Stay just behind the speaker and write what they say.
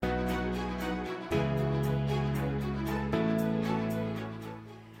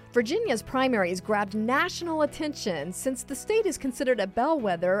Virginia's primaries grabbed national attention since the state is considered a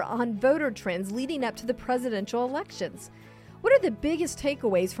bellwether on voter trends leading up to the presidential elections. What are the biggest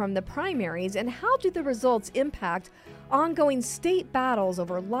takeaways from the primaries, and how do the results impact ongoing state battles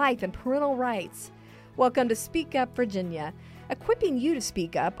over life and parental rights? Welcome to Speak Up Virginia, equipping you to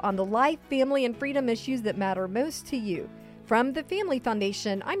speak up on the life, family, and freedom issues that matter most to you. From the Family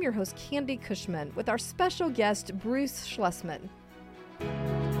Foundation, I'm your host, Candi with our special guest, Bruce Schlesman.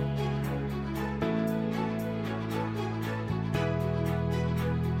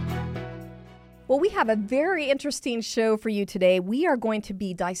 Well, we have a very interesting show for you today. We are going to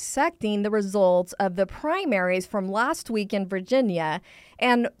be dissecting the results of the primaries from last week in Virginia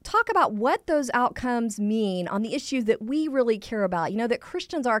and talk about what those outcomes mean on the issues that we really care about, that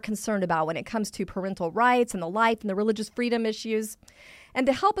Christians are concerned about when it comes to parental rights and the life and the religious freedom issues. And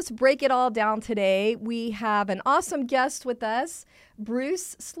to help us break it all down today, we have an awesome guest with us,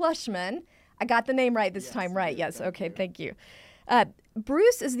 Bruce Schlesman. I got the name right this time, right? Yes. Okay. Thank you.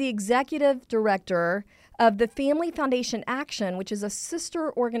 Bruce is the executive director of the Family Foundation Action, which is a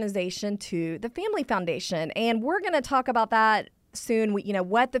sister organization to the Family Foundation. And we're going to talk about that soon,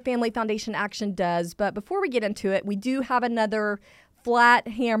 what the Family Foundation Action does. But before we get into it, we do have another flat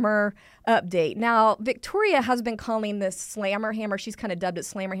hammer update. Now, Victoria has been calling this slammer hammer. She's kind of dubbed it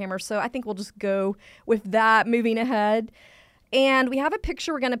slammer hammer. So I think we'll just go with that moving ahead. And we have a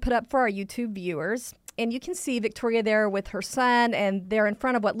picture we're going to put up for our YouTube viewers. And you can see Victoria there with her son, and they're in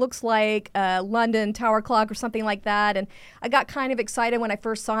front of what looks like a London Tower clock or something like that. And I got kind of excited when I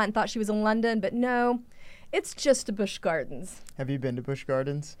first saw it and thought she was in London, but no, it's just Busch Gardens. Have you been to Busch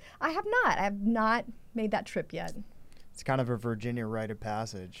Gardens? I have not. I have not made that trip yet. It's kind of a Virginia rite of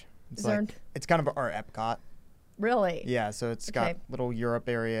passage. It's kind of our Epcot. Really? Yeah, so it's got little Europe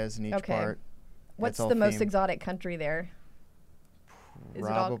areas in each part. What's the most exotic country there?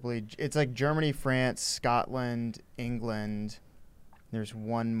 Probably. It's like Germany, France, Scotland, England. There's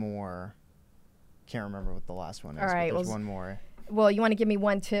one more. Can't remember what the last one is. All right, but there's one more. Well, you want to give me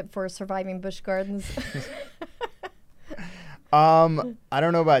one tip for surviving Busch Gardens? I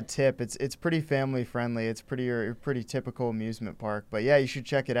don't know about tip. It's pretty family friendly. It's pretty typical amusement park. But yeah, you should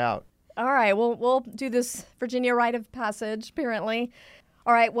check it out. All right, we'll do this Virginia rite of passage, apparently.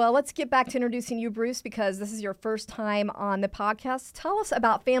 All right, well, let's get back to introducing you, Bruce, because this is your first time on the podcast. Tell us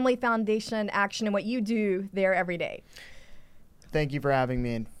about Family Foundation Action and what you do there every day. Thank you for having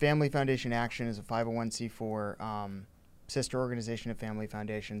me. And Family Foundation Action is a 501c4 sister organization of Family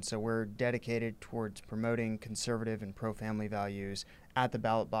Foundation. So we're dedicated towards promoting conservative and pro-family values at the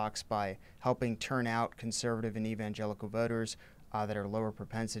ballot box by helping turn out conservative and evangelical voters that are lower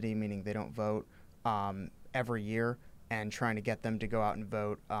propensity, meaning they don't vote every year, and trying to get them to go out and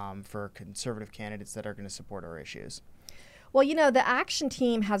vote for conservative candidates that are going to support our issues. Well, the action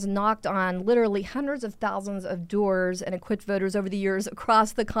team has knocked on literally hundreds of thousands of doors and equipped voters over the years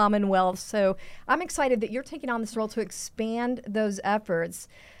across the Commonwealth. So I'm excited that you're taking on this role to expand those efforts.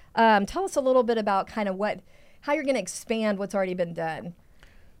 Tell us a little bit about kind of how you're going to expand what's already been done.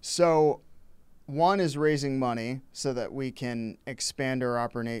 So one is raising money so that we can expand our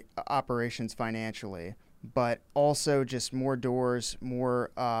operations financially, but also just more doors,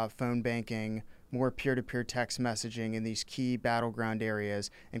 more phone banking, more peer-to-peer text messaging in these key battleground areas,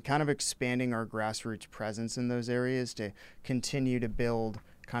 and kind of expanding our grassroots presence in those areas to continue to build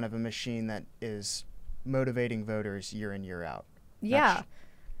kind of a machine that is motivating voters year in, year out. Yeah.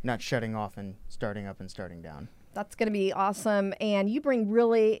 Not shutting off and starting up and starting down. That's going to be awesome. And you bring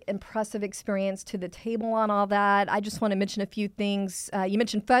really impressive experience to the table on all that. I just want to mention a few things. You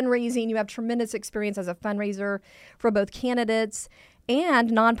mentioned fundraising. You have tremendous experience as a fundraiser for both candidates and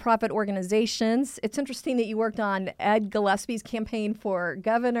nonprofit organizations. It's interesting that you worked on Ed Gillespie's campaign for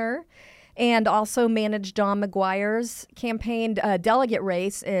governor and also managed Don McGuire's campaign delegate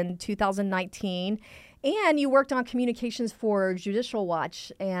race in 2019. And you worked on communications for Judicial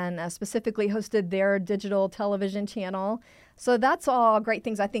Watch and specifically hosted their digital television channel. So that's all great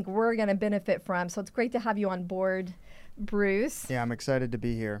things I think we're going to benefit from. So it's great to have you on board, Bruce. Yeah, I'm excited to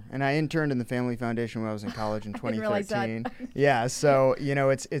be here. And I interned in the Family Foundation when I was in college in 2013. I didn't realize that. Yeah, so,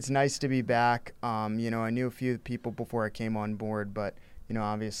 it's nice to be back. I knew a few people before I came on board, but,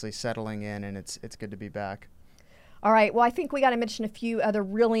 obviously settling in, and it's good to be back. All right. Well, I think we got to mention a few other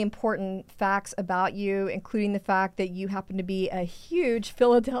really important facts about you, including the fact that you happen to be a huge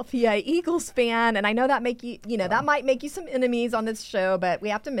Philadelphia Eagles fan. And I know that that might make you some enemies on this show, but we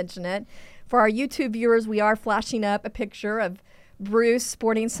have to mention it. For our YouTube viewers, we are flashing up a picture of Bruce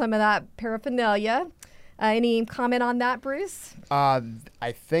sporting some of that paraphernalia. Any comment on that, Bruce?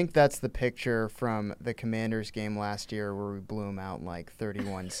 I think that's the picture from the Commanders game last year where we blew them out like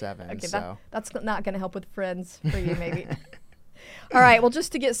 31-7. Okay, so that's not going to help with Friends for you, maybe. All right, well,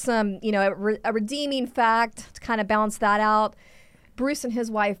 just to get some, a redeeming fact to kind of balance that out, Bruce and his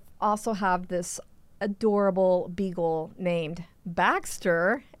wife also have this adorable beagle named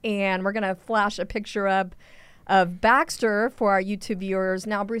Baxter, and we're going to flash a picture of Baxter for our YouTube viewers.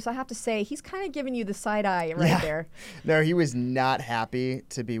 Now, Bruce, I have to say, he's kind of giving you the side eye there. No, he was not happy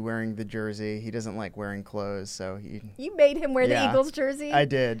to be wearing the jersey. He doesn't like wearing clothes, so You made him wear the Eagles jersey? I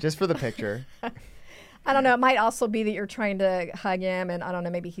did, just for the picture. I don't know. It might also be that you're trying to hug him, and I don't know,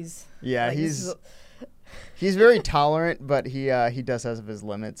 maybe he's... Yeah, like, he's very tolerant, but he does have his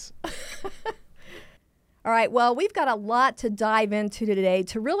limits. All right, well, we've got a lot to dive into today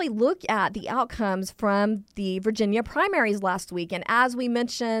to really look at the outcomes from the Virginia primaries last week. And as we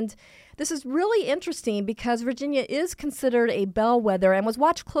mentioned, this is really interesting because Virginia is considered a bellwether and was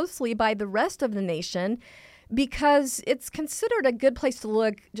watched closely by the rest of the nation because it's considered a good place to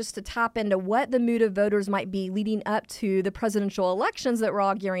look just to tap into what the mood of voters might be leading up to the presidential elections that we're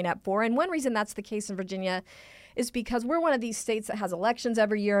all gearing up for. And one reason that's the case in Virginia is because we're one of these states that has elections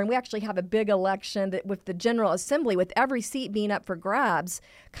every year, and we actually have a big election that with the General Assembly, with every seat being up for grabs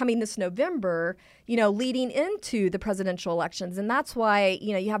coming this November, leading into the presidential elections. And that's why,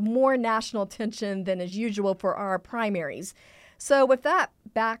 you have more national attention than is usual for our primaries. So with that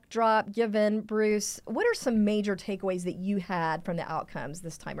backdrop given, Bruce, what are some major takeaways that you had from the outcomes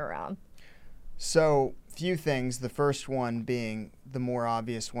this time around? So, few things. The first one being the more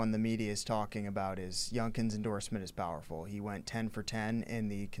obvious one the media is talking about is Youngkin's endorsement is powerful. He went 10 for 10 in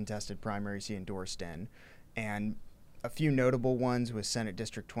the contested primaries he endorsed in. And a few notable ones was Senate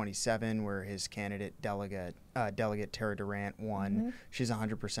District 27, where his candidate, Delegate Tara Durant, won. Mm-hmm. She's a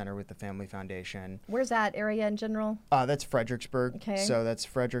 100%er with the Family Foundation. Where's that area in general? That's Fredericksburg. Okay. So that's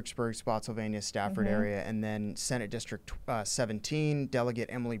Fredericksburg, Spotsylvania, Stafford area. And then Senate District 17, Delegate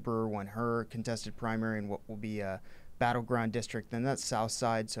Emily Brewer won her contested primary in what will be a battleground district. Then that's South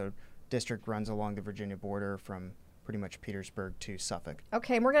Side, so district runs along the Virginia border from pretty much Petersburg to Suffolk.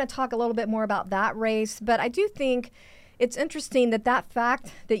 Okay, and we're going to talk a little bit more about that race, but I do think it's interesting that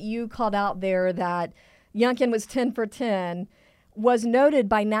fact that you called out there that Youngkin was 10 for 10 was noted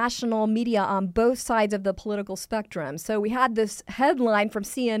by national media on both sides of the political spectrum. So we had this headline from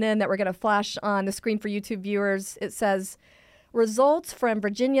CNN that we're going to flash on the screen for YouTube viewers. It says, "Results from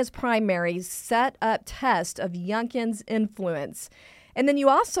Virginia's primaries set up test of Youngkin's influence." And then you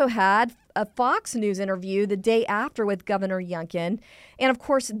also had a Fox News interview the day after with Governor Youngkin. And of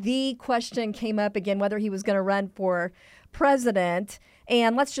course, the question came up again whether he was going to run for president.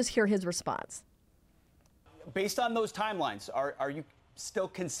 And let's just hear his response. Based on those timelines, are you still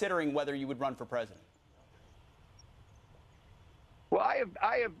considering whether you would run for president? Well,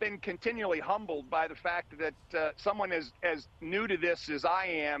 I have been continually humbled by the fact that someone as new to this as I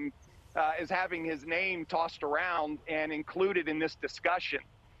am is having his name tossed around and included in this discussion.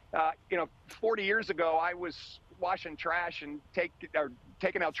 40 years ago, I was washing trash and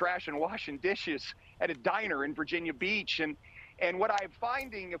taking out trash and washing dishes at a diner in Virginia Beach. And what I'm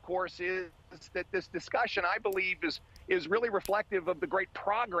finding, of course, is that this discussion, I believe, is really reflective of the great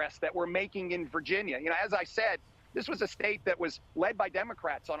progress that we're making in Virginia. As I said, this was a state that was led by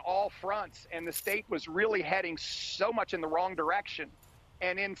Democrats on all fronts, and the state was really heading so much in the wrong direction.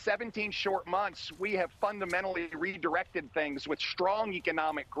 And in 17 short months, we have fundamentally redirected things with strong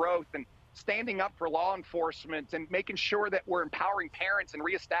economic growth and standing up for law enforcement and making sure that we're empowering parents and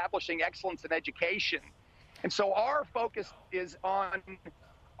reestablishing excellence in education. And so our focus is on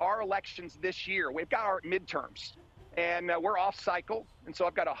our elections this year. We've got our midterms, and we're off cycle. And so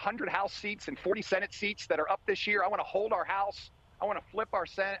I've got 100 House seats and 40 Senate seats that are up this year. I want to hold our House. I want to flip our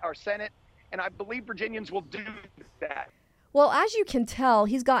Senate. And I believe Virginians will do that. Well, as you can tell,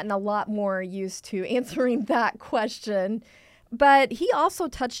 he's gotten a lot more used to answering that question. But he also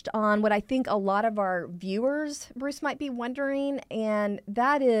touched on what I think a lot of our viewers, Bruce, might be wondering, and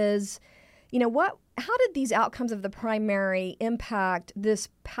that is, how did these outcomes of the primary impact this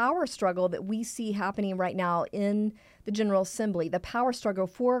power struggle that we see happening right now in the General Assembly, the power struggle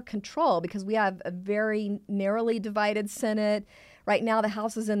for control, because we have a very narrowly divided Senate. Right now, the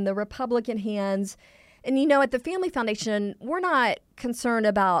House is in the Republican hands. And, at the Family Foundation, we're not concerned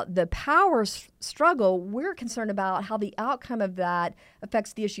about the power struggle. We're concerned about how the outcome of that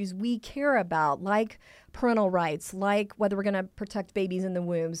affects the issues we care about, like parental rights, like whether we're going to protect babies in the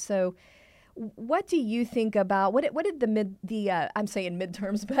womb. So what do you think about, what did I'm saying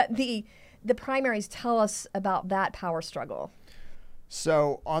midterms, but the primaries tell us about that power struggle?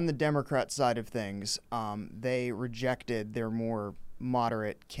 So on the Democrat side of things, they rejected their more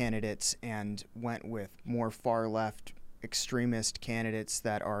moderate candidates and went with more far left extremist candidates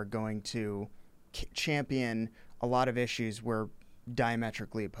that are going to champion a lot of issues we're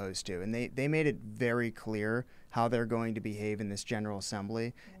diametrically opposed to. And they made it very clear how they're going to behave in this General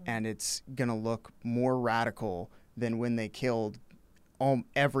Assembly, and it's going to look more radical than when they killed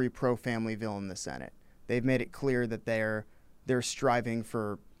every pro-family bill in the Senate. They've made it clear that they're striving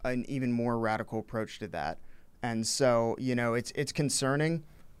for an even more radical approach to that. And so, it's concerning.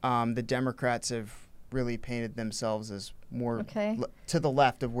 The Democrats have really painted themselves as more to the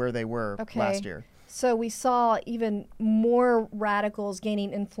left of where they were last year. So we saw even more radicals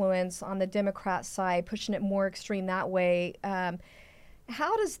gaining influence on the Democrat side, pushing it more extreme that way.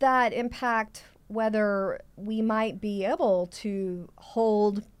 How does that impact whether we might be able to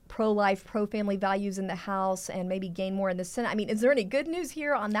hold pro-life, pro-family values in the House and maybe gain more in the Senate? I mean, is there any good news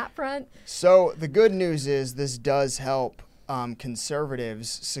here on that front? So the good news is this does help conservatives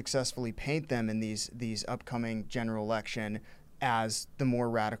successfully paint them in these upcoming general election as the more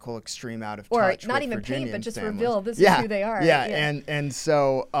radical, extreme, out of touch, or not with even Virginian paint, but just families. reveal this is who they are. Yeah, and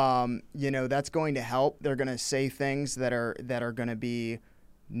so that's going to help. They're going to say things that are going to be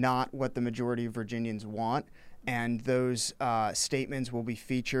not what the majority of Virginians want, and those statements will be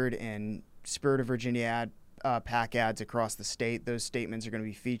featured in Spirit of Virginia PAC ads across the state. Those statements are going to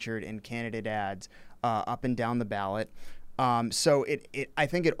be featured in candidate ads up and down the ballot. So I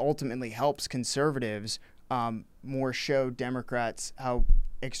think it ultimately helps conservatives more show Democrats how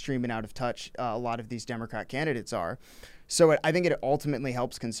extreme and out of touch a lot of these Democrat candidates are. So I think it ultimately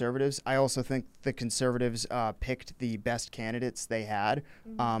helps conservatives. I also think the conservatives picked the best candidates they had.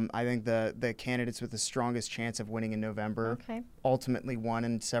 I think the candidates with the strongest chance of winning in November ultimately won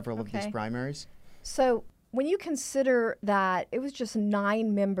in several of these primaries. So when you consider that it was just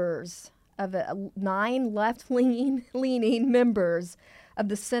 9 members of 9 left-leaning members of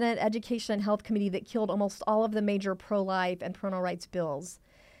the Senate Education and Health Committee that killed almost all of the major pro-life and parental rights bills,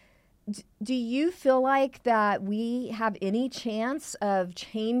 do you feel like that we have any chance of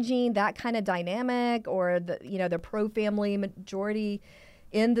changing that kind of dynamic, or the pro-family majority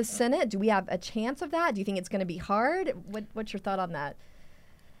in the Senate? Do we have a chance of that? Do you think it's going to be hard? What's your thought on that?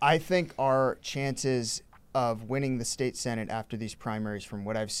 I think our chances of winning the state Senate after these primaries, from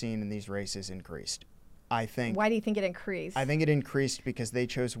what I've seen in these races, increased. Why do you think it increased? I think it increased because they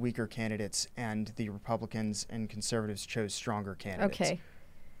chose weaker candidates and the Republicans and conservatives chose stronger candidates. Okay.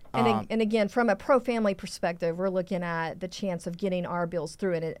 And again, from a pro-family perspective, we're looking at the chance of getting our bills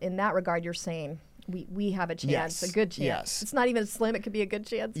through. And in that regard, you're saying we have a chance, a good chance. Yes. It's not even slim. It could be a good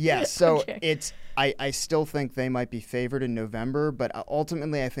chance. Yes. So I still think they might be favored in November, but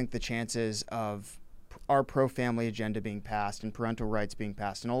ultimately I think the chances of our pro-family agenda being passed and parental rights being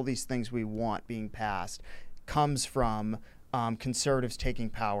passed and all these things we want being passed comes from conservatives taking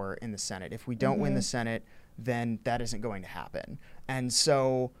power in the Senate. If we don't win the Senate, then that isn't going to happen. And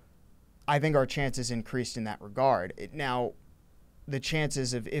so I think our chances increased in that regard. Now, the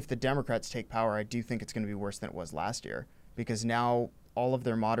chances of if the Democrats take power, I do think it's going to be worse than it was last year, because now all of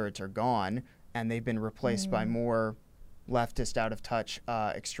their moderates are gone and they've been replaced by more leftist, out of touch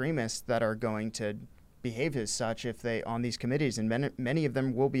extremists that are going to behave as such if they on these committees, and many of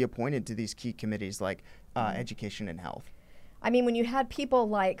them will be appointed to these key committees like education and health. I mean, when you had people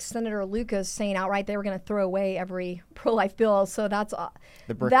like Senator Lucas saying outright they were going to throw away every pro-life bill, so that's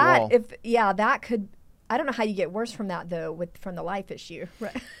the brick wall. That could. I don't know how you get worse from that though, from the life issue.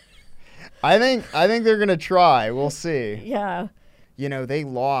 Right. I think they're going to try. We'll see. Yeah. They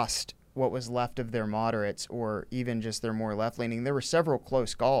lost what was left of their moderates, or even just their more left-leaning. There were several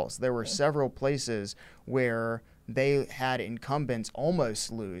close calls. There were several places where they had incumbents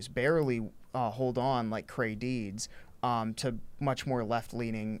almost lose, barely hold on, like Cray Deeds, to much more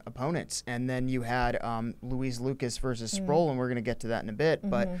left-leaning opponents. And then you had Louise Lucas versus Sproul, and we're going to get to that in a bit.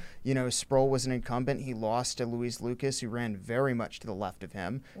 But, Sproul was an incumbent. He lost to Louise Lucas, who ran very much to the left of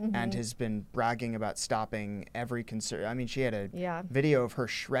him and has been bragging about stopping every she had a video of her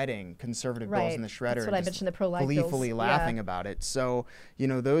shredding conservative bills in the shredder. That's what I mentioned, the pro-life bills. Gleefully laughing about it. So,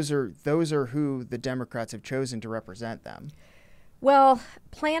 those are who the Democrats have chosen to represent them. Well,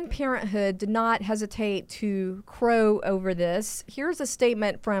 Planned Parenthood did not hesitate to crow over this. Here's a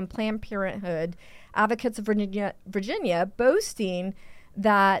statement from Planned Parenthood Advocates of Virginia boasting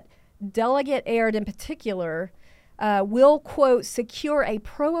that Delegate Aird in particular will, quote, secure a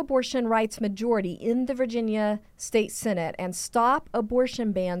pro-abortion rights majority in the Virginia State Senate and stop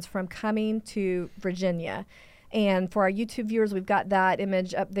abortion bans from coming to Virginia. And for our YouTube viewers, we've got that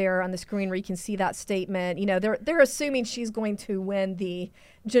image up there on the screen where you can see that statement. You know, they're assuming she's going to win the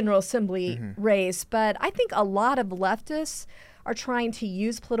General Assembly race. But I think a lot of leftists are trying to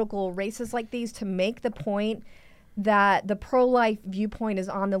use political races like these to make the point that the pro-life viewpoint is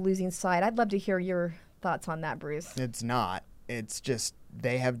on the losing side. I'd love to hear your thoughts on that, Bruce. It's not. It's just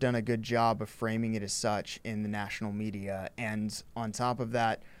they have done a good job of framing it as such in the national media. And on top of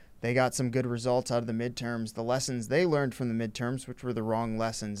that, they got some good results out of the midterms. The lessons they learned from the midterms, which were the wrong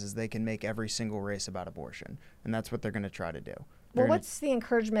lessons, is they can make every single race about abortion. And that's what they're going to try to do. Well, what's the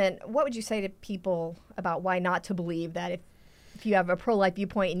encouragement? What would you say to people about why not to believe that if you have a pro-life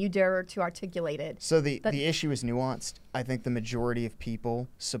viewpoint and you dare to articulate it? So the issue is nuanced. I think the majority of people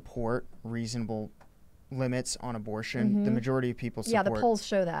support reasonable limits on abortion. The majority of people support... Yeah, the polls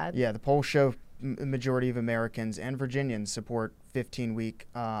show that. Yeah, the polls show the majority of Americans and Virginians support 15-week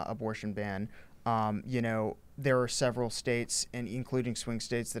abortion ban. You know, there are several states, and including swing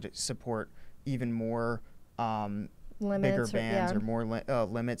states, that support even more bigger bans or more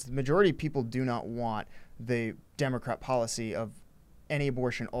limits. The majority of people do not want the Democrat policy of any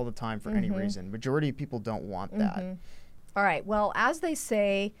abortion all the time for any reason. Majority of people don't want that. All right. Well, as they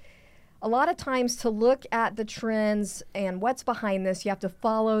say, a lot of times to look at the trends and what's behind this, you have to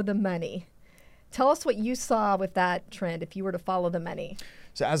follow the money. Tell us what you saw with that trend if you were to follow the money.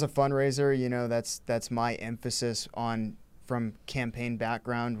 So as a fundraiser, you know, that's my emphasis on from campaign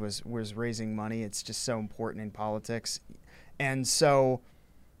background was raising money. It's just so important in politics. And so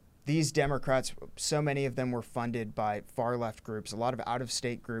these Democrats, so many of them were funded by far left groups, a lot of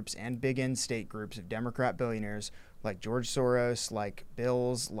out-of-state groups and big in-state groups of Democrat billionaires like George Soros, like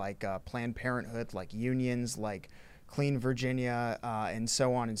Bills, like Planned Parenthood, like unions, like Clean Virginia, and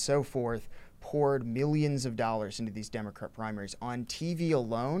so on and so forth, poured millions of dollars into these Democrat primaries. On TV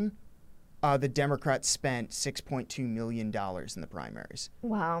alone, the Democrats spent $6.2 million in the primaries.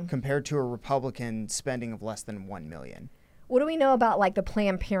 Wow. Compared to a Republican spending of less than $1 million. What do we know about like the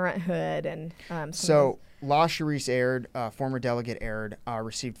Planned Parenthood and so La Charisse Aird, former delegate Aird,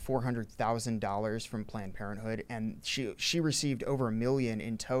 received $400,000 from Planned Parenthood, and she received over $1 million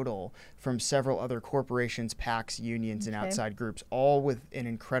in total from several other corporations, PACs, unions, and outside groups, all with an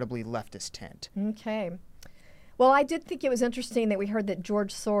incredibly leftist tint. Okay. Well, I did think it was interesting that we heard that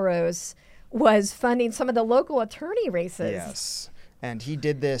George Soros was funding some of the local attorney races. Yes, and he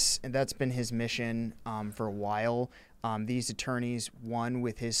did this, and that's been his mission for a while. These attorneys won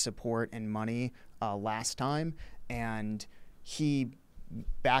with his support and money last time, and he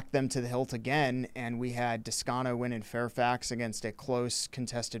backed them to the hilt again, and we had Toscano win in Fairfax against a close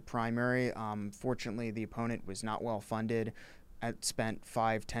contested primary. Fortunately, the opponent was not well funded. It spent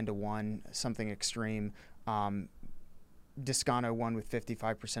 10 to 1, something extreme. Toscano won with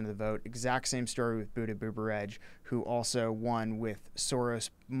 55% of the vote. Exact same story with Buda Bubarej, who also won with Soros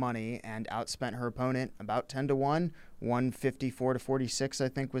money and outspent her opponent about 10 to 1. 154 to 46, I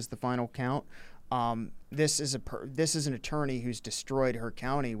think, was the final count. This is an attorney who's destroyed her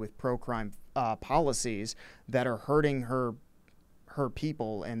county with pro-crime policies that are hurting her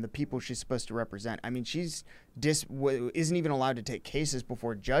people and the people she's supposed to represent. I mean, she's isn't even allowed to take cases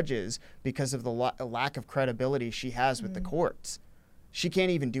before judges because of the lack of credibility she has with the courts. She can't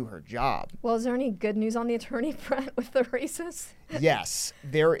even do her job. Well, is there any good news on the attorney front with the races? Yes,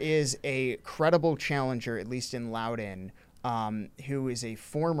 there is a credible challenger, at least in Loudoun, who is a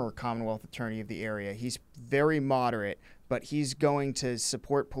former Commonwealth attorney of the area. He's very moderate, but he's going to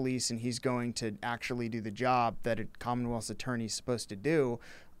support police and he's going to actually do the job that a Commonwealth's attorney is supposed to do.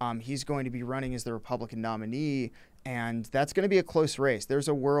 He's going to be running as the Republican nominee, and that's going to be a close race. There's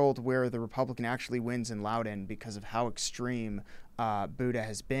a world where the Republican actually wins in Loudoun because of how extreme Buda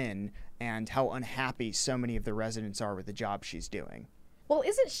has been and how unhappy so many of the residents are with the job she's doing. Well,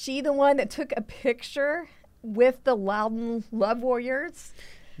 isn't she the one that took a picture with the Loudoun Love Warriors?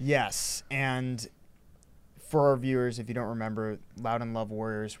 Yes, and for our viewers, if you don't remember, Loudoun Love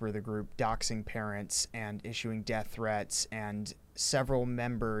Warriors were the group doxing parents and issuing death threats, and several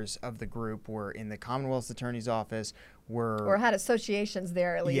members of the group were in the Commonwealth's Attorney's Office, or had associations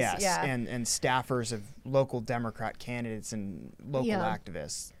there at least. Yes, yeah. and staffers of local Democrat candidates and local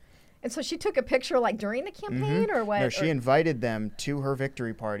activists. And so she took a picture like during the campaign or what? No, she invited them to her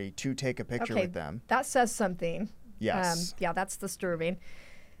victory party to take a picture with them. That says something. Yes. Yeah, that's disturbing.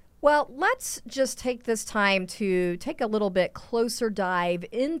 Well, let's just take this time to take a little bit closer dive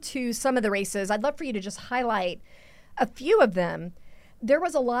into some of the races. I'd love for you to just highlight a few of them. There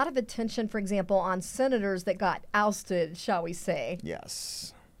was a lot of attention, for example, on senators that got ousted, shall we say.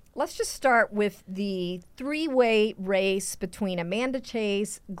 Yes. Let's just start with the three-way race between Amanda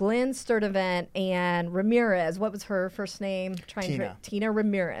Chase, Glenn Sturdivant, and Ramirez. What was her first name? Tina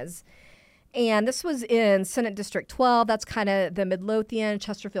Ramirez. And this was in Senate District 12. That's kind of the Midlothian,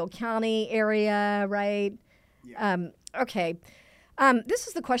 Chesterfield County area, right? Yeah. Okay. This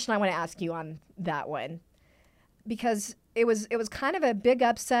is the question I want to ask you on that one, because it was kind of a big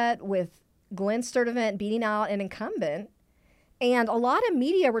upset with Glenn Sturdivant beating out an incumbent. And a lot of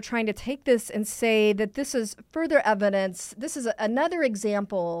media were trying to take this and say that this is further evidence. This is another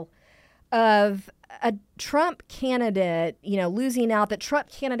example of a Trump candidate, losing out, that Trump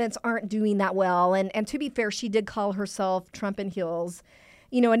candidates aren't doing that well. And to be fair, she did call herself Trump in heels.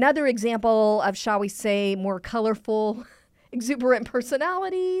 Another example of, shall we say, more colorful, exuberant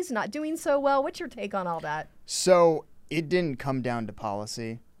personalities not doing so well. What's your take on all that? So it didn't come down to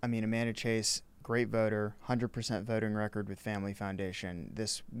policy. I mean, Amanda Chase, great voter, 100% voting record with Family Foundation.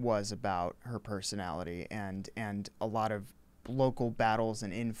 This was about her personality and a lot of local battles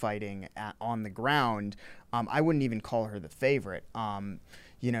and infighting on the ground. I wouldn't even call her the favorite.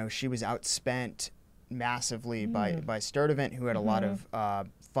 She was outspent massively by Sturdivant, who had a lot of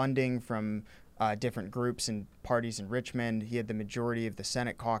funding from different groups and parties in Richmond. He had the majority of the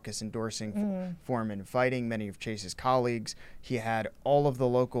Senate caucus endorsing for him and fighting many of Chase's colleagues. He had all of the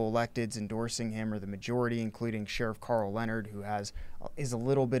local electeds endorsing him, or the majority, including Sheriff Carl Leonard, who is a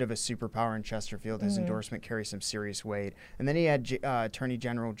little bit of a superpower in Chesterfield. His endorsement carries some serious weight. And then he had Attorney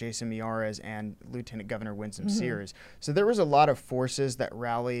General Jason Miyares and Lieutenant Governor Winsome Sears. So there was a lot of forces that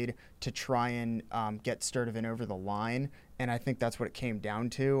rallied to try and get Sturdivant over the line. And I think that's what it came down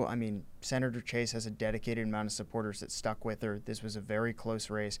to. I mean, Senator Chase has a dedicated amount of supporters that stuck with her. This was a very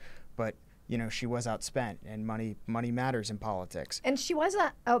close race, but she was outspent, and money matters in politics. And she was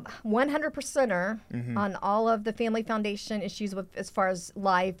a 100%er on all of the Family Foundation issues as far as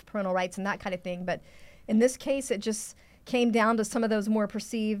life, parental rights, and that kind of thing. But in this case, it just came down to some of those more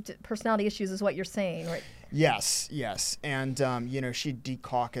perceived personality issues, is what you're saying, right? Yes. And, she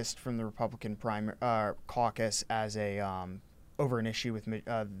decaucused from the Republican caucus as over an issue with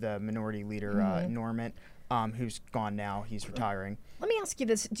the minority leader, Norman, who's gone now. He's retiring. Let me ask you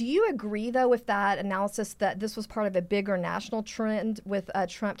this. Do you agree, though, with that analysis that this was part of a bigger national trend with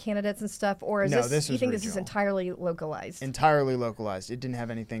Trump candidates and stuff? Or do you think regional. This is entirely localized? Entirely localized. It didn't have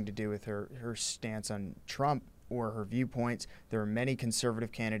anything to do with her stance on Trump or her viewpoints. There were many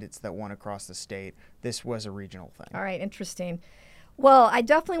conservative candidates that won across the state. This was a regional thing. All right, interesting. Well, I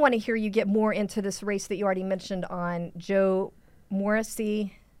definitely want to hear you get more into this race that you already mentioned on Joe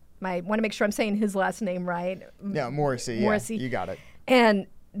Morrissey. I want to make sure I'm saying his last name right. Yeah, Morrissey. Yeah, you got it. And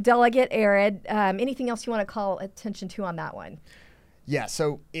Delegate Arid. Anything else you want to call attention to on that one? Yeah,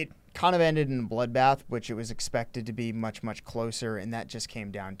 so it kind of ended in a bloodbath, which it was expected to be much, much closer, and that just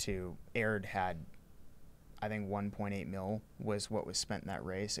came down to Arid had, I think, 1.8 mil was what was spent in that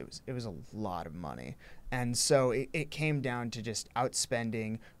race. It was a lot of money. And so it came down to just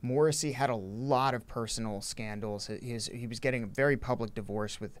outspending. Morrissey had a lot of personal scandals. He was getting a very public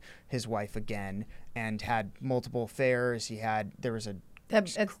divorce with his wife again, and had multiple affairs.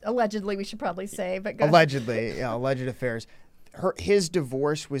 Allegedly, we should probably say, but allegedly, yeah, alleged affairs. His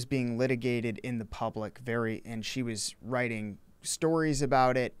divorce was being litigated in the public and she was writing stories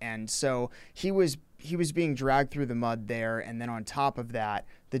about it, and so he was being dragged through the mud there. And then on top of that,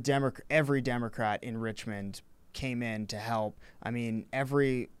 every Democrat in Richmond came in to help. I mean,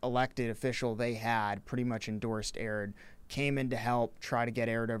 every elected official they had pretty much endorsed Arid, came in to help try to get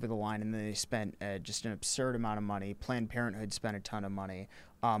Arid over the line, and then they spent just an absurd amount of money. Planned Parenthood spent a ton of money,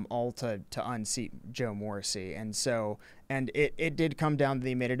 all to unseat Joe Morrissey. And so, and it did come down that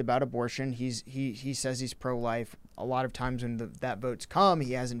he made it about abortion. He says he's pro-life. A lot of times when that votes come,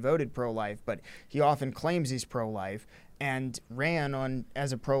 he hasn't voted pro-life, but he often claims he's pro-life and ran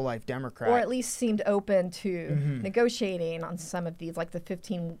as a pro-life Democrat. Or at least seemed open to negotiating on some of these, like the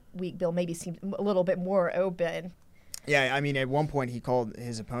 15-week bill maybe seemed a little bit more open. Yeah, I mean, at one point he called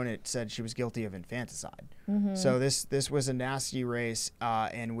his opponent, said she was guilty of infanticide. So this was a nasty race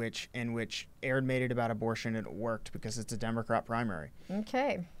in which Arid made it about abortion, and it worked because it's a Democrat primary.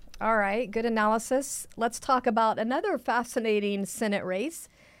 Okay. All right. Good analysis. Let's talk about another fascinating Senate race,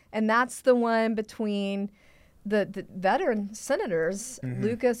 and that's the one between the veteran senators,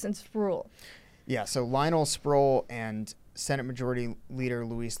 Lucas and Sproul. Yeah, so Lionel Sproul and Senate Majority Leader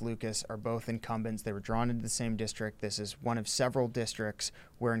Luis Lucas are both incumbents. They were drawn into the same district. This is one of several districts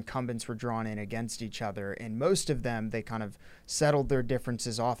where incumbents were drawn in against each other. And most of them, they kind of settled their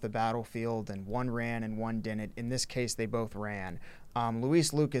differences off the battlefield, and one ran and one didn't. In this case, they both ran.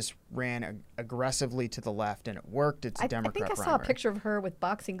 Louise Lucas ran aggressively to the left, and it worked. It's a Democrat I think I saw a primary. picture of her with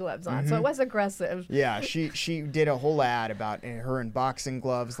boxing gloves on, so it was aggressive. Yeah, she did a whole ad about her in boxing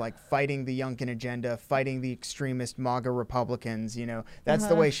gloves, like fighting the Youngkin agenda, fighting the extremist MAGA Republicans. That's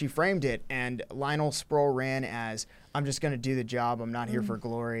the way she framed it. And Lionel Sproul ran as, I'm just going to do the job. I'm not here for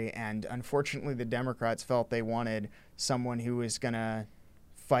glory. And unfortunately, the Democrats felt they wanted someone who was going to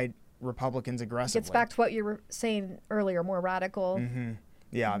fight Republicans aggressively. Gets back to what you were saying earlier, more radical.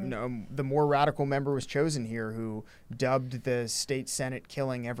 Yeah, no, the more radical member was chosen here, who dubbed the state Senate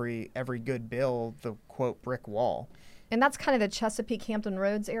killing every good bill the, quote, brick wall. And that's kind of the Chesapeake Hampton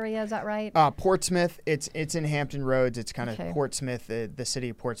Roads area, is that right? Portsmouth, it's in Hampton Roads. It's kind of Portsmouth, the city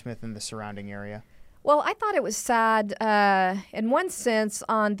of Portsmouth and the surrounding area. Well, I thought it was sad in one sense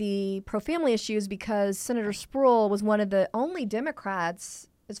on the pro-family issues because Senator Sproul was one of the only Democrats,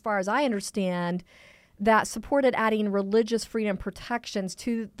 as far as I understand, that supported adding religious freedom protections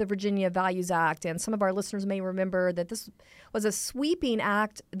to the Virginia Values Act. And some of our listeners may remember that this was a sweeping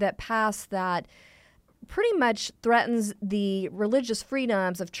act that passed that pretty much threatens the religious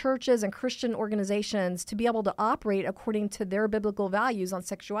freedoms of churches and Christian organizations to be able to operate according to their biblical values on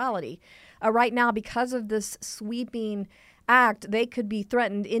sexuality. Right now, because of this sweeping act, they could be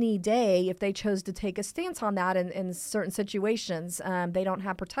threatened any day if they chose to take a stance on that in certain situations. They don't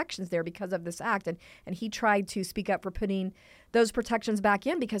have protections there because of this act. And he tried to speak up for putting those protections back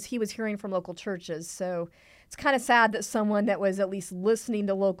in because he was hearing from local churches. So it's kind of sad that someone that was at least listening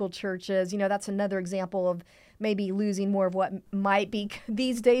to local churches, that's another example of maybe losing more of what might be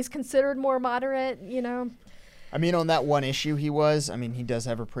these days considered more moderate, I mean, on that one issue he does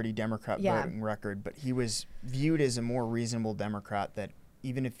have a pretty Democrat voting record, but he was viewed as a more reasonable Democrat that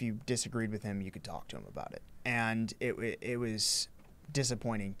even if you disagreed with him, you could talk to him about it. And it was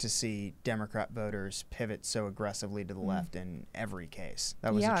disappointing to see Democrat voters pivot so aggressively to the left in every case.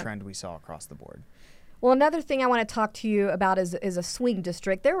 That was a trend we saw across the board. Well, another thing I want to talk to you about is a swing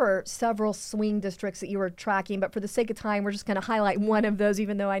district. There were several swing districts that you were tracking, but for the sake of time, we're just going to highlight one of those,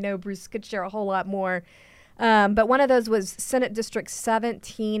 even though I know Bruce could share a whole lot more. But one of those was Senate District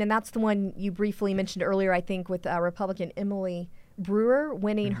 17, and that's the one you briefly mentioned earlier, I think, with Republican Emily Brewer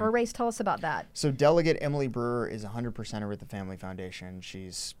winning her race. Tell us about that. So Delegate Emily Brewer is 100%er with the Family Foundation.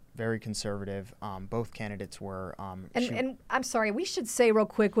 She's very conservative. Both candidates were. And I'm sorry, we should say real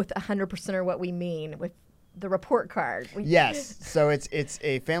quick with 100%er what we mean with the report card. Yes. So it's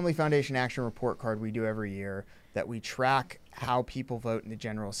a Family Foundation action report card we do every year that we track how people vote in the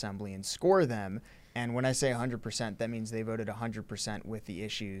General Assembly and score them. And when I say 100%, that means they voted 100% with the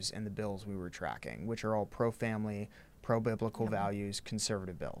issues and the bills we were tracking, which are all pro-family, pro-biblical values,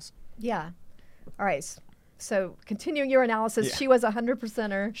 conservative bills. Yeah. All right. So continuing your analysis, she was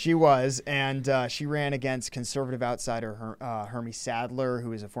 100%er. She was, and she ran against conservative outsider Hermie Sadler,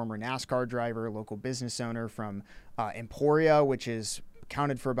 who is a former NASCAR driver, local business owner from Emporia, which is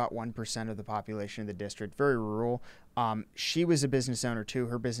counted for about 1% of the population of the district, very rural. She was a business owner too.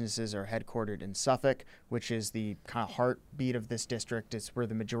 Her businesses are headquartered in Suffolk, which is the kind of heartbeat of this district. It's where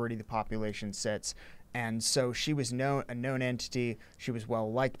the majority of the population sits. And so she was a known entity. She was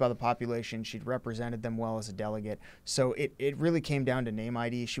well liked by the population. She'd represented them well as a delegate. So it really came down to name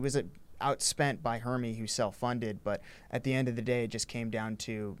ID. She was outspent by Hermie, who self-funded, but at the end of the day, it just came down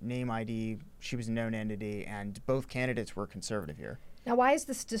to name ID. She was a known entity, and both candidates were conservative here. Now, why is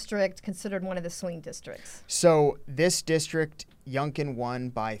this district considered one of the swing districts? So this district, Youngkin won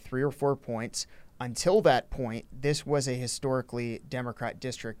by 3 or 4 points. Until that point, this was a historically Democrat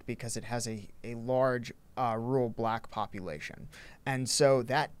district because it has a large rural black population. And so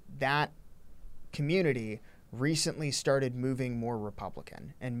that community recently started moving more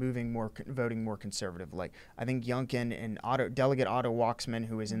Republican and voting more conservative. Like, I think Youngkin and Delegate Otto Waxman,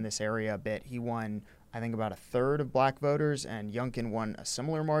 who is in this area a bit, he won, I think, about a third of black voters, and Youngkin won a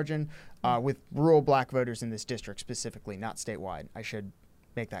similar margin with rural black voters in this district specifically, not statewide. I should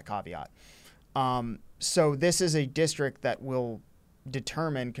make that caveat. So this is a district that will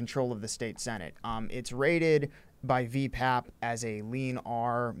determine control of the state Senate. It's rated by VPAP as a lean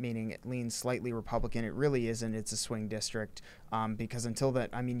R, meaning it leans slightly Republican. It really isn't. It's a swing district because until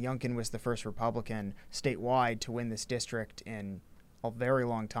that, Youngkin was the first Republican statewide to win this district in a very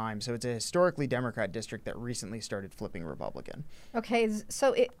long time. So it's a historically Democrat district that recently started flipping Republican. Okay,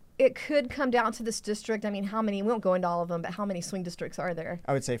 so it could come down to this district. how many, we won't go into all of them, but how many swing districts are there?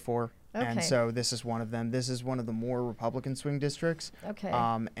 I would say 4. Okay. And so this is one of them. This is one of the more Republican swing districts. Okay. There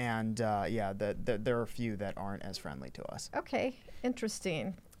are a few that aren't as friendly to us. Okay,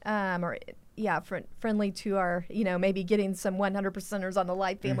 interesting. Friendly to our, maybe getting some 100%ers on the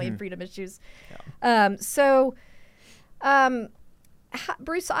life, family, and freedom issues. Yeah.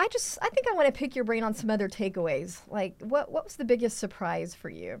 Bruce, I think I want to pick your brain on some other takeaways. Like, what was the biggest surprise for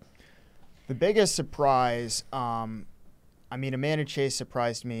you? The biggest surprise, Amanda Chase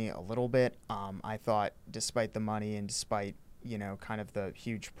surprised me a little bit. I thought, despite the money and despite kind of the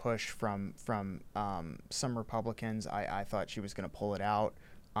huge push from some Republicans, I thought she was going to pull it out.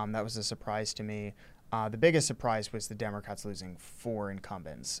 That was a surprise to me. The biggest surprise was the Democrats losing 4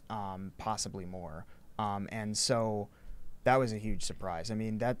 incumbents, possibly more, and so. That was a huge surprise. I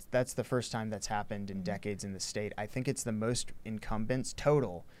mean, that's the first time that's happened in decades in the state. I think it's the most incumbents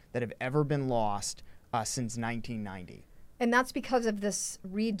total that have ever been lost since 1990. And that's because of this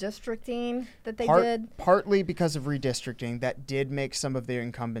redistricting that they did? Partly because of redistricting. That did make some of their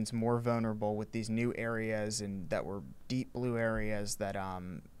incumbents more vulnerable with these new areas and that were deep blue areas that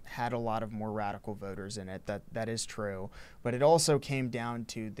had a lot of more radical voters in it. That is true. But it also came down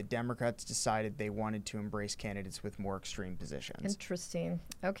to the Democrats decided they wanted to embrace candidates with more extreme positions. Interesting.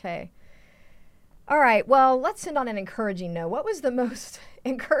 Okay. All right. Well, let's end on an encouraging note. What was the most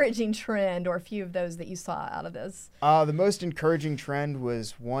encouraging trend, or a few of those that you saw out of this? The most encouraging trend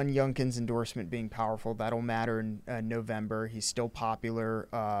was Youngkin's endorsement being powerful. That'll matter in November. He's still popular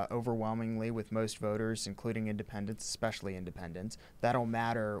overwhelmingly with most voters, including independents, especially independents. That'll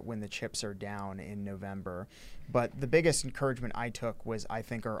matter when the chips are down in November. But the biggest encouragement I took was I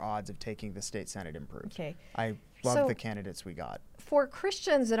think our odds of taking the state Senate improved. Okay. I love the candidates we got. For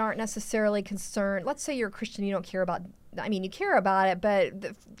Christians that aren't necessarily concerned, let's say you're a Christian, you don't care about, you care about it, but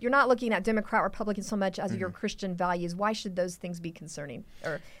you're not looking at Democrat, Republican so much as your Christian values. Why should those things be concerning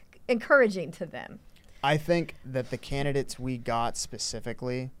or encouraging to them? I think that the candidates we got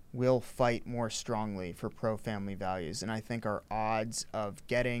specifically will fight more strongly for pro-family values, and I think our odds of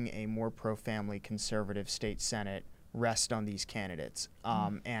getting a more pro-family conservative state Senate rest on these candidates.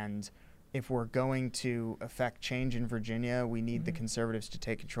 And if we're going to affect change in Virginia, we need the conservatives to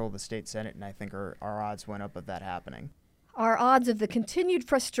take control of the state Senate, and I think our odds went up of that happening. Our odds of the continued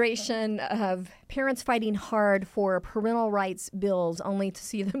frustration of parents fighting hard for parental rights bills only to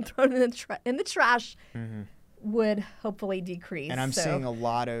see them thrown in the trash would hopefully decrease. And I'm seeing a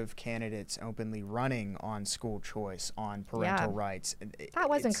lot of candidates openly running on school choice, on parental rights. That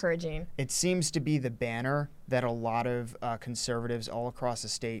was encouraging. It seems to be the banner that a lot of conservatives all across the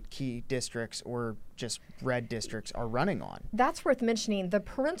state, key districts or just red districts, are running on. That's worth mentioning. The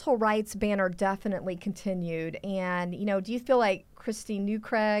parental rights banner definitely continued. And, do you feel like Christy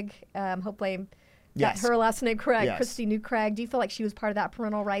Newcraig, hopefully got her last name correct, Yes. Christy Newcraig, do you feel like she was part of that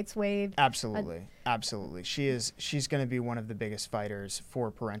parental rights wave? Absolutely. Absolutely. She's going to be one of the biggest fighters for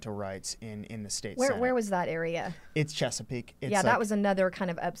parental rights in the state Senate. Where was that area? It's Chesapeake. That was another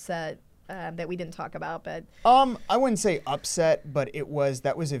kind of upset that we didn't talk about. But I wouldn't say upset, but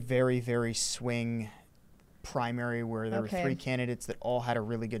that was a very, very swing primary where there were 3 candidates that all had a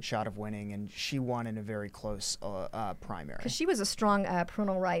really good shot of winning, and she won in a very close primary. Because she was a strong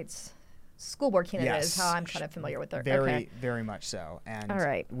parental rights school board candidate is how I'm kind of familiar with her. Very much so. And all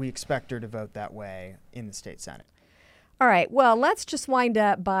right. We expect her to vote that way in the state Senate. All right. Well, let's just wind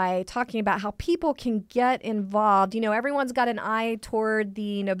up by talking about how people can get involved. Everyone's got an eye toward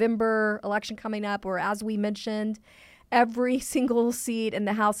the November election coming up, or as we mentioned, every single seat in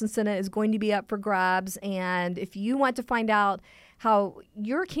the House and Senate is going to be up for grabs. And if you want to find out how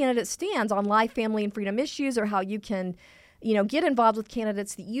your candidate stands on life, family, and freedom issues, or how you can get involved with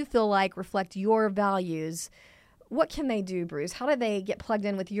candidates that you feel like reflect your values, what can they do, Bruce? How do they get plugged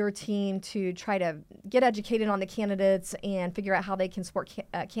in with your team to try to get educated on the candidates and figure out how they can support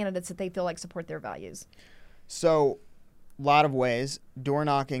candidates that they feel like support their values? So, a lot of ways. Door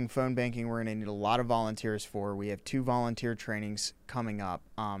knocking, phone banking, we're going to need a lot of volunteers for. We have 2 volunteer trainings coming up.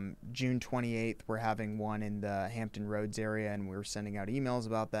 June 28th, we're having one in the Hampton Roads area, and we're sending out emails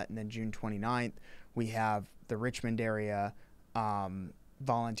about that. And then June 29th, we have the Richmond area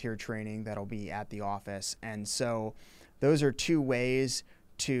volunteer training that'll be at the office. And so those are 2 ways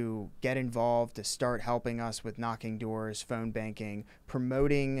to get involved, to start helping us with knocking doors, phone banking,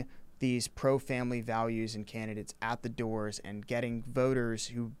 promoting these pro-family values and candidates at the doors, and getting voters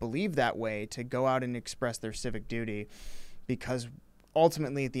who believe that way to go out and express their civic duty, because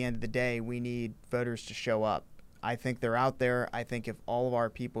ultimately at the end of the day, we need voters to show up. I think they're out there. I think if all of our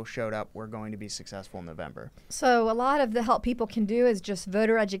people showed up, we're going to be successful in November. So a lot of the help people can do is just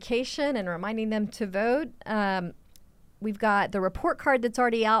voter education and reminding them to vote. We've got the report card that's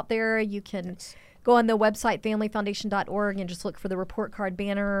already out there. You can go on the website, familyfoundation.org, and just look for the report card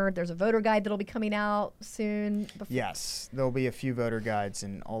banner. There's a voter guide that'll be coming out soon. Yes, there'll be a few voter guides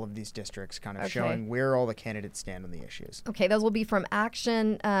in all of these districts kind of showing where all the candidates stand on the issues. Okay, those will be from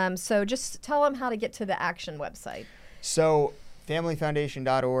Action. So just tell them how to get to the Action website. So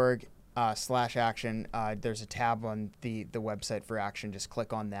familyfoundation.org /action. There's a tab on the website for action. Just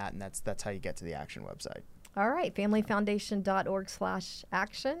click on that, and that's how you get to the action website. All right,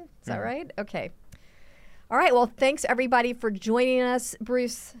 familyfoundation.org/action. Is that right? Okay. All right, well, thanks everybody for joining us.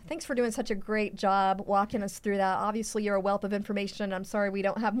 Bruce, thanks for doing such a great job walking us through that. Obviously, you're a wealth of information. I'm sorry we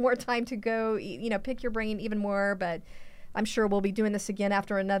don't have more time to go, pick your brain even more, but I'm sure we'll be doing this again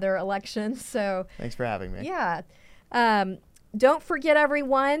after another election. So thanks for having me. Yeah. Don't forget,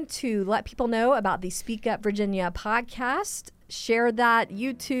 everyone, to let people know about the Speak Up Virginia podcast. Share that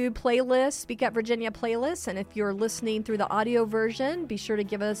YouTube playlist, Speak Up Virginia playlist. And if you're listening through the audio version, be sure to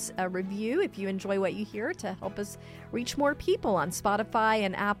give us a review if you enjoy what you hear to help us reach more people on Spotify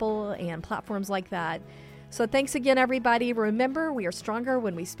and Apple and platforms like that. So thanks again, everybody. Remember, we are stronger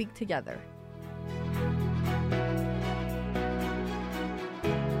when we speak together.